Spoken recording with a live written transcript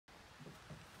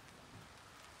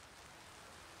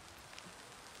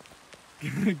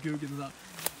Googans up.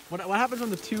 What happens when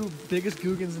the two biggest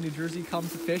googans in New Jersey come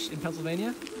to fish in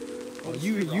Pennsylvania? Oh,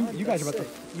 you guys are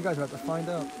about to find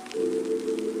out.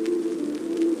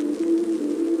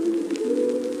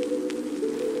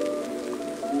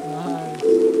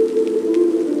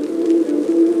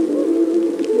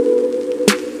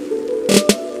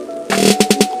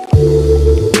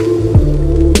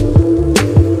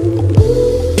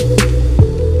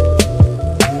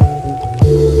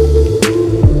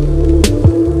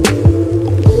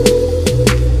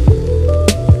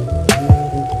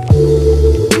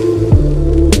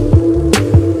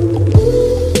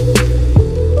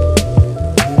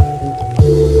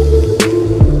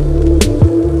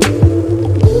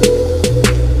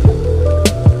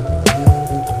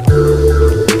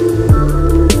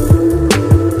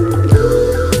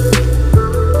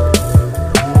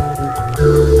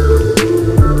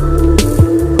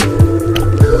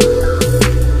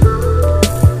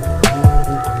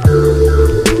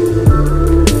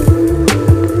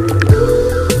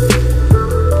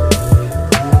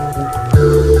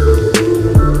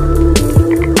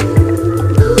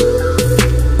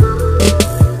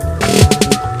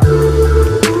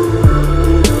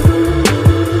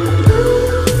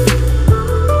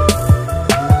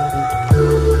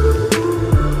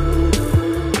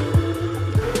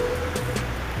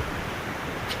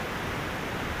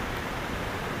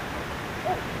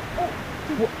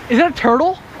 Is that a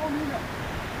turtle?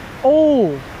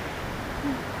 Oh.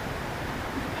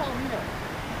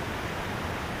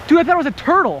 Dude, I thought it was a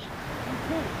turtle.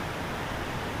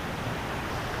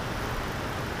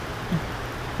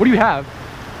 What do you have?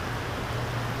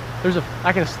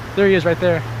 There he is right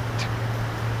there.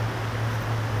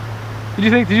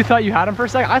 Did you thought you had him for a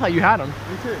second? I thought you had him. Me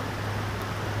too.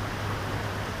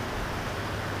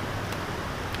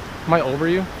 Am I over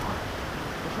you?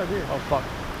 What's I do? Oh, fuck.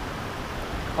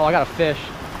 Oh, I got a fish.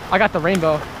 I got the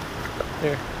rainbow.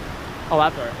 Here. Oh,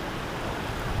 that's alright.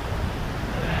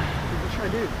 What should I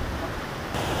do?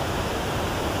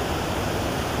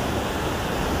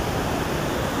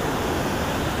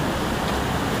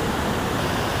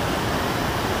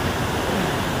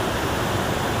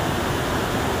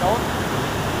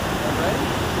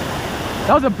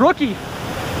 That was a brookie.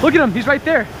 Look at him, he's right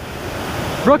there.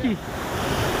 Brookie.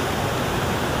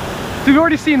 Dude, we've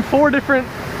already seen 4 different.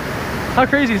 How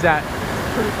crazy is that?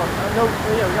 Pretty fun. No,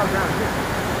 yeah, we got ground here.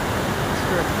 That's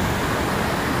true.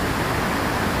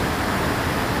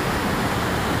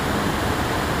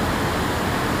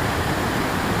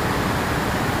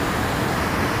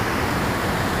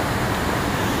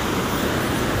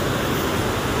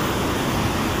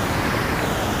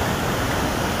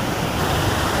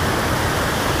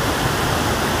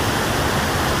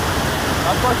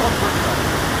 That's why I called Brook Trout.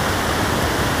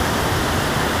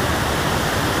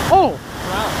 Oh!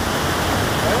 Wow.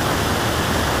 Right?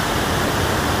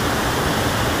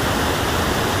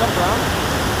 Is that brown?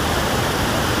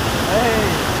 Hey!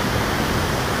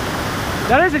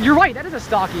 That is it, you're right, that is a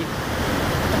stocky.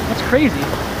 That's crazy.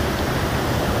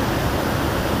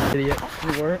 Idiot.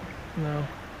 You weren't? No.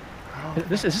 Oh.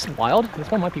 Is this wild?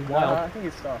 This one might be wild. I think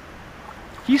he's stuck.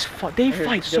 They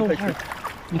fight so hard.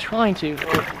 I'm trying to.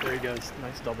 Oh, there he goes.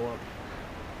 Nice double up.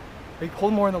 Hey,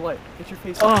 hold more in the light. Get your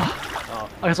face. Oh.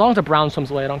 As long as the brown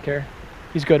swims away, I don't care.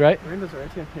 He's good, right? Rainbows are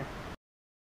right here.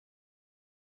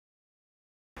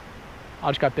 I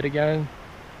just got bit again.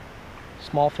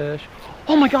 Small fish.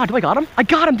 Oh my god, do I got him? I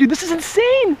got him, dude. This is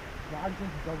insane.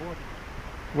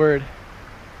 Word.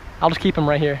 I'll just keep him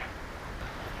right here.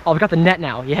 Oh, we got the net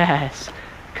now. Yes.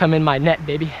 Come in my net,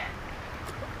 baby.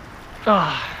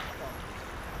 Ah.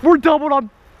 We're doubled on.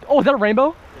 Oh, is that a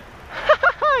rainbow?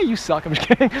 Yeah. You suck. I'm just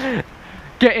kidding.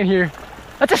 Get in here.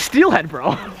 That's a steelhead,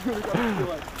 bro.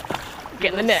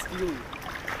 Get in the net. Dude,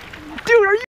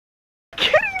 are you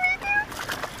kidding me,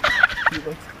 dude? Dude,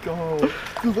 let's go.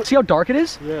 Dude, see how dark it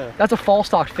is? Yeah. That's a fall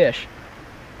stocked fish.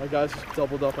 My guys just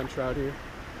doubled up on trout here.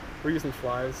 We're using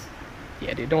flies.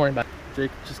 Yeah, dude, don't worry about it. Jake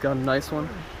just got a nice one.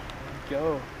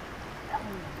 Go.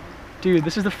 Dude,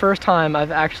 this is the first time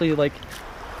I've actually like,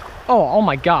 oh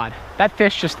my god. That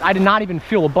fish just, I did not even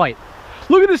feel a bite.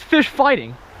 Look at this fish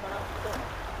fighting.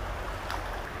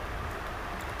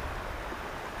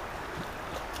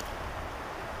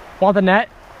 Want the net?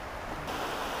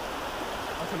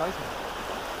 That's a nice one.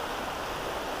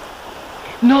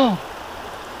 No.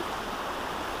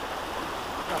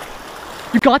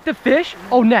 You got the fish?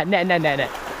 Oh, net. It's not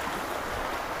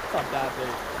that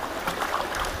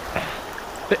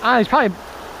big.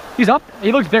 He's up.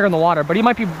 He looks bigger in the water, but he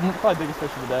might be Probably the biggest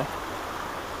fish of the day.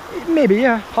 maybe,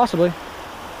 yeah, possibly. I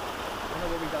don't know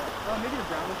what we got. Oh, maybe the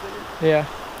brown was bigger. Yeah.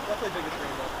 Definitely biggest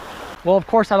rainbow. Well, of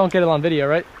course I don't get it on video,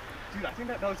 right? Dude, I think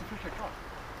that was the fish I caught.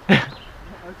 I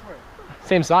swear.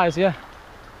 Same size, yeah.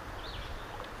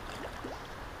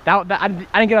 I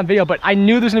didn't get on video, but I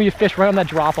knew there was gonna be a fish right on that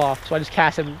drop off, so I just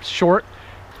cast it short.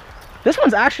 This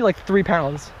one's actually like 3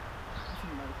 pounds.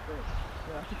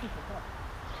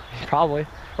 Probably,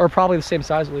 or probably the same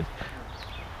size at least.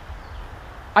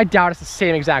 I doubt it's the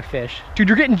same exact fish. Dude,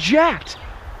 you're getting jacked.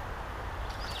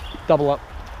 Double up.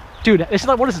 Dude, this is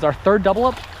like, what is this, our 3rd double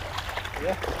up?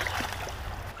 Yeah.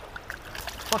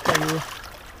 Fuck that, you.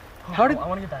 How did I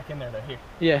want to get back in there though? Here.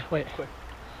 Yeah, wait. Quick.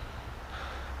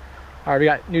 All right, we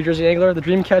got New Jersey Angler, the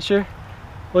dream catcher.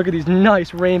 Look at these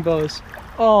nice rainbows.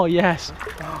 Oh, yes. There's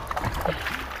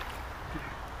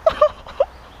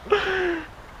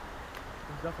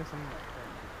definitely something like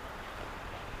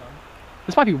that.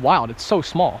 This might be wild, it's so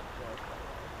small.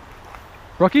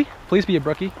 Brookie? Please be a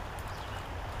brookie. You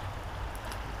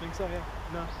think so? Yeah.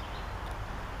 No.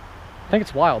 I think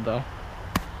it's wild though.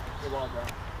 They're wild, bro.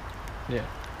 Yeah.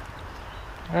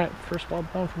 All right, first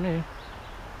wild brown for me.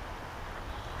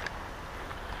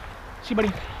 See,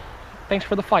 buddy. Thanks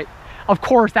for the fight. Of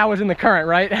course, that was in the current,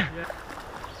 right? Yeah.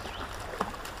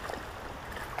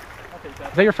 I'll take that.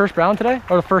 Is that your first brown today?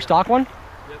 Or the first stock one?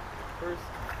 Yep. First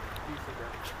decent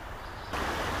brown.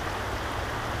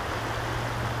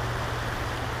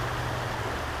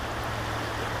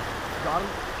 Got him?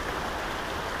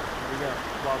 There we go.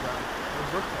 Wild brown.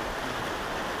 There's Brook Trout.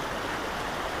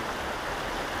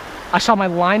 I saw my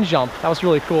line jump. That was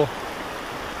really cool.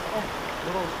 Oh,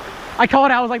 little. I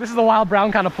called it. I was like, this is a wild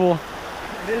brown kind of pool.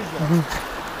 It is though.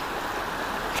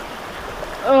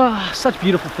 Oh, such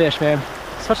beautiful fish, man.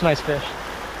 Such nice fish.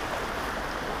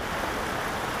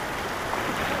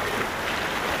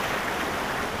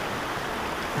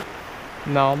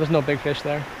 No, there's no big fish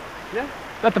there. Yeah.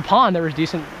 At the pond, there was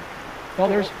decent. Well,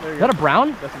 there's. There you Is go. that a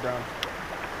brown? That's a brown.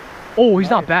 Oh, he's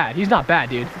not Nice. bad. He's not bad,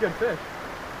 dude. It's a good fish.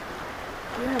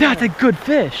 Yeah, That's a good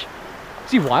fish.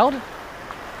 Is he wild? I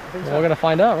think Well, we're gonna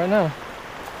find out right now.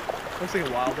 Looks like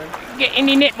a wild then. Get in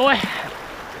the net, boy.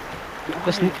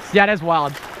 Yeah, it is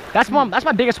wild. That's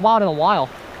my biggest wild in a while.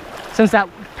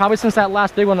 Probably since that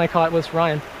last big one I caught with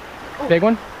Ryan. Oh. Big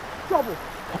one. Double.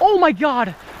 Oh my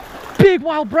God! Big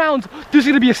wild browns. This is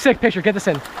gonna be a sick picture. Get this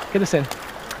in. Get this in.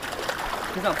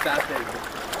 He's not that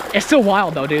big. It's still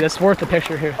wild though, dude. It's worth the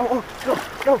picture here. Oh,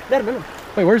 no, let him.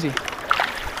 Wait, where is he?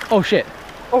 Oh shit.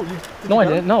 Oh, you. No, I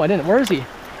didn't. No, I didn't. Where is he?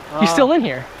 He's still in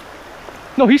here.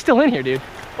 No, he's still in here, dude.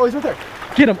 Oh, he's right there.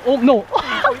 Get him. Oh no.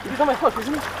 Oh, he's on my hook,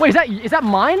 isn't he? Wait, is that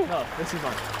mine? No, this is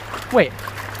mine. Wait.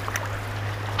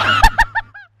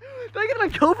 Did I get it on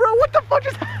GoPro? What the fuck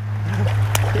is that?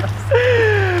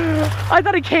 I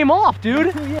thought it came off,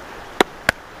 dude.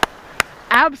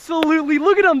 Absolutely.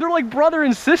 Look at them. They're like brother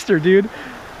and sister, dude.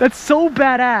 That's so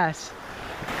badass.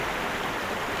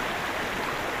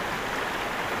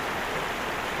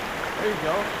 There you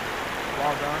go.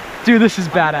 Wild brown. Dude, this is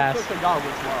badass. The fish I got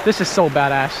was wild. This is so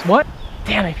badass. What?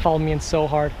 Damn, they followed me in so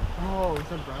hard. Oh, is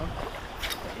that brown?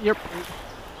 Yep.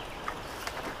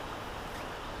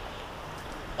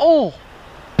 Oh,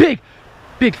 big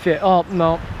fit. Oh,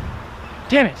 no.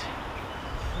 Damn it.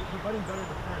 We're biting better than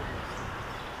current.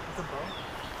 It's a bow?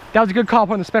 That was a good call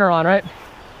putting the spinner on, right?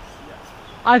 Yes.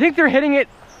 I think they're hitting it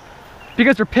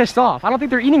because they're pissed off. I don't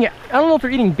think they're eating it. I don't know if they're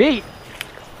eating bait,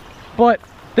 but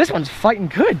this one's fighting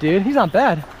good, dude. He's not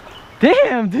bad.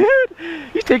 Damn, dude.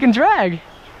 He's taking drag.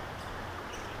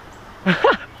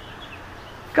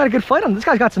 Got a good fight on. This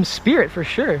guy's got some spirit for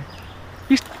sure.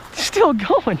 He's still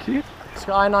going, dude.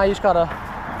 Sky and I just got a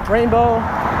rainbow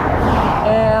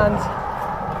and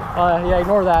yeah,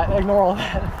 ignore all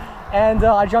that. And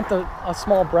I jumped a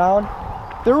small brown.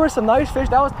 There were some nice fish.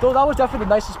 That was definitely the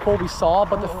nicest pull we saw,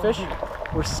 but the fish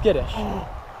were skittish.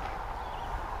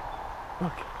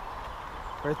 Look,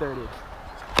 right there it is.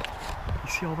 You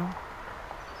see all them?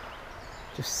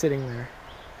 Just sitting there,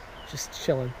 just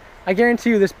chilling. I guarantee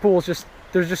you this pool is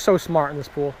they're just so smart in this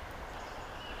pool.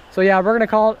 So yeah, we're gonna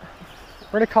call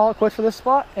it quits for this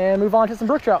spot and move on to some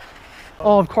brook trout.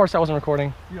 Oh, of course I wasn't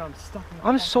recording. Dude, I'm stuck in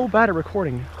I'm so bad at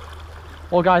recording.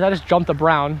 Well guys, I just jumped a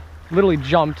brown, literally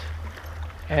jumped,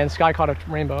 and Sky caught a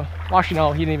rainbow. Well, actually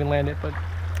no, he didn't even land it, but.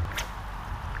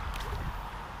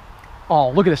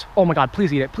 Oh, look at this. Oh my God,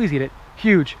 please eat it, please eat it.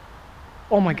 Huge.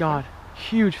 Oh my God,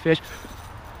 huge fish.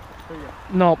 There you go.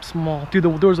 Nope, small. Dude,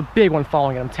 there was a big one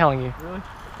following it, I'm telling you. Really?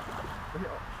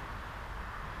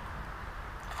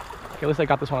 Okay, at least I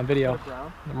got this one on video. Is that a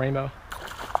brown? The rainbow.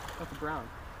 That's a brown.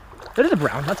 That is a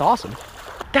brown, that's awesome.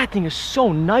 That thing is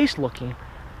so nice looking.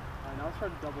 Alright, now let's try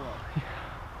to double up.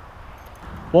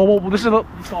 Well, this is a,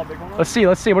 You saw a big one? let's see,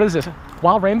 what is this?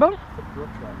 Wild rainbow? Brook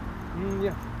trout.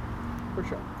 Yeah. Brook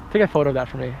trout. Take a photo of that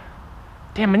for me.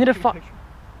 Damn, I need to Take a find.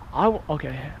 picture.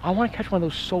 Okay, I want to catch one of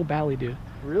those so badly, dude.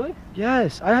 Really?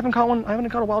 Yes, I haven't caught one. I haven't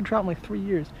caught a wild trout in like 3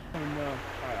 years. Oh no. Alright,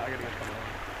 I gotta get coming on.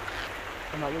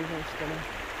 I'm not losing any spinning.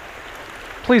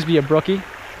 Please be a brookie.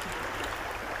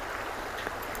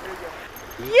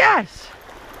 Yes!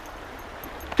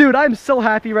 Dude, I'm so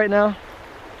happy right now.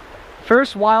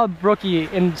 First wild brookie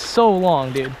in so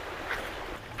long, dude.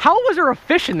 How was there a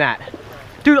fish in that?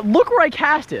 Dude, look where I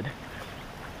casted.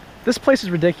 This place is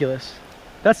ridiculous.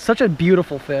 That's such a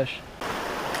beautiful fish.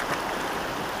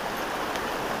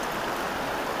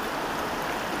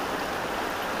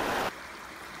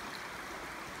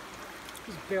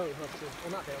 Just barely hooked too.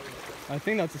 Well, not barely hooked. I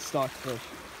think that's a stock fish.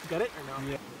 You got it or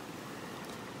no? Yeah.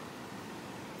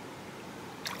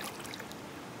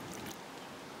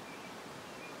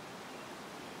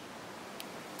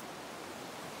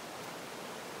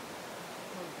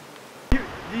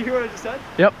 Do you hear what I just said?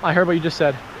 Yep, I heard what you just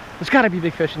said. There's gotta be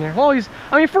big fish in there. Well,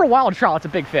 I mean, for a wild trout, it's a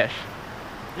big fish.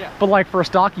 Yeah. But like for a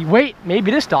stocky, wait,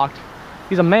 maybe it is stocked.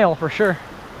 He's a male for sure.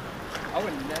 I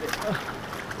wouldn't net it.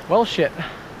 Well, shit.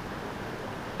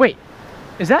 Wait,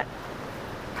 is it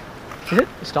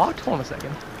stocked? Hold on a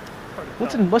second.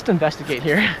 Let's investigate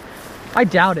here. I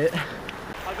doubt it.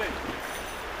 How big?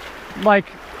 Like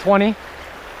 20. Nice.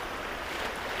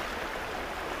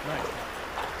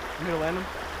 You gonna land him?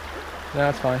 No,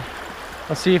 that's fine.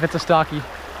 Let's see if it's a stocky.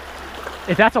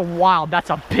 If that's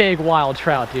a big wild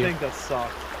trout, I dude. think that's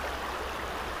soft.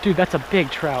 Dude, that's a big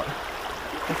trout.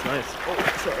 That's nice. Oh,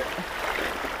 sorry.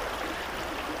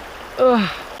 Ugh.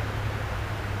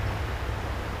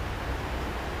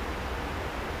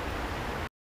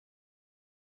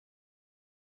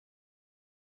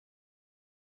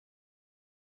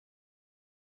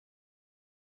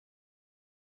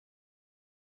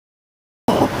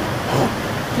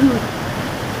 Dude.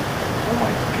 Oh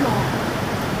my god.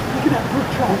 Look at that brook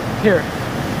trout. Here.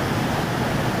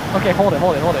 Okay, hold it.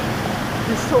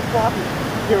 He's so floppy.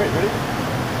 Here, wait, ready?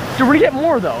 Dude, we're gonna get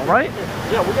more though, right?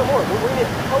 Yeah, we'll get more. We're gonna get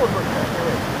color brook trout. Here,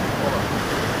 wait. Hold on.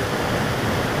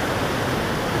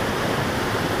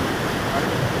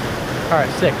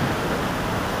 Alright, sick.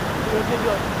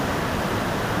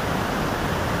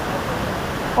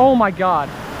 Oh my god.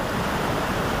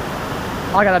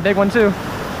 I got a big one too.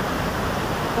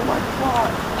 Oh my god.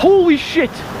 Holy shit!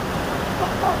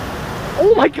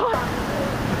 Oh my god!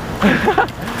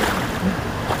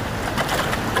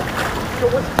 Yo,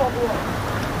 let's bubble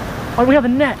up. Oh, we have the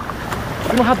net.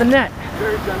 We don't have the net.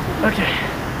 Very gentle. Okay.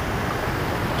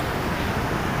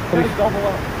 Let's double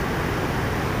up.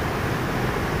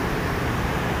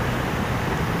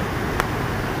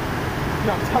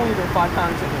 No, I'm telling you they're 5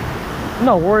 pounds in here.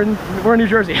 No, we're in New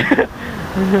Jersey. No,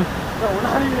 we're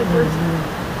not even in Jersey.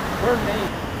 We're in Maine.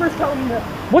 First telling me that.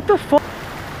 What the fuck?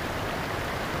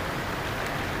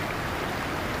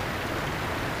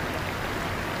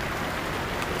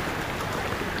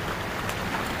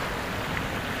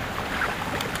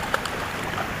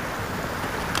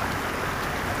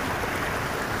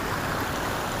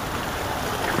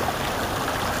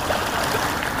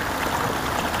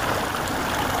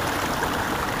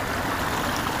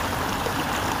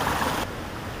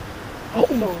 Oh,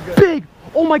 So good. big!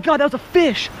 Oh my god, that was a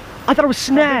fish! I thought it was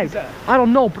snagged. How big is that? I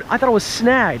don't know, but I thought it was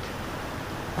snagged.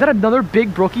 Is that another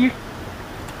big brookie?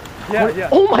 Yeah, What- yeah.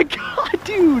 Oh my god,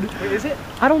 dude! Wait, is it?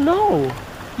 I don't know.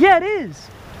 Yeah, it is.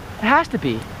 It has to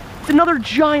be. It's another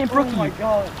giant brookie. Oh my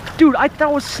god. Dude, I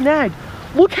thought it was snagged.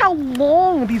 Look how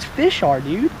long these fish are,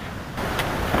 dude.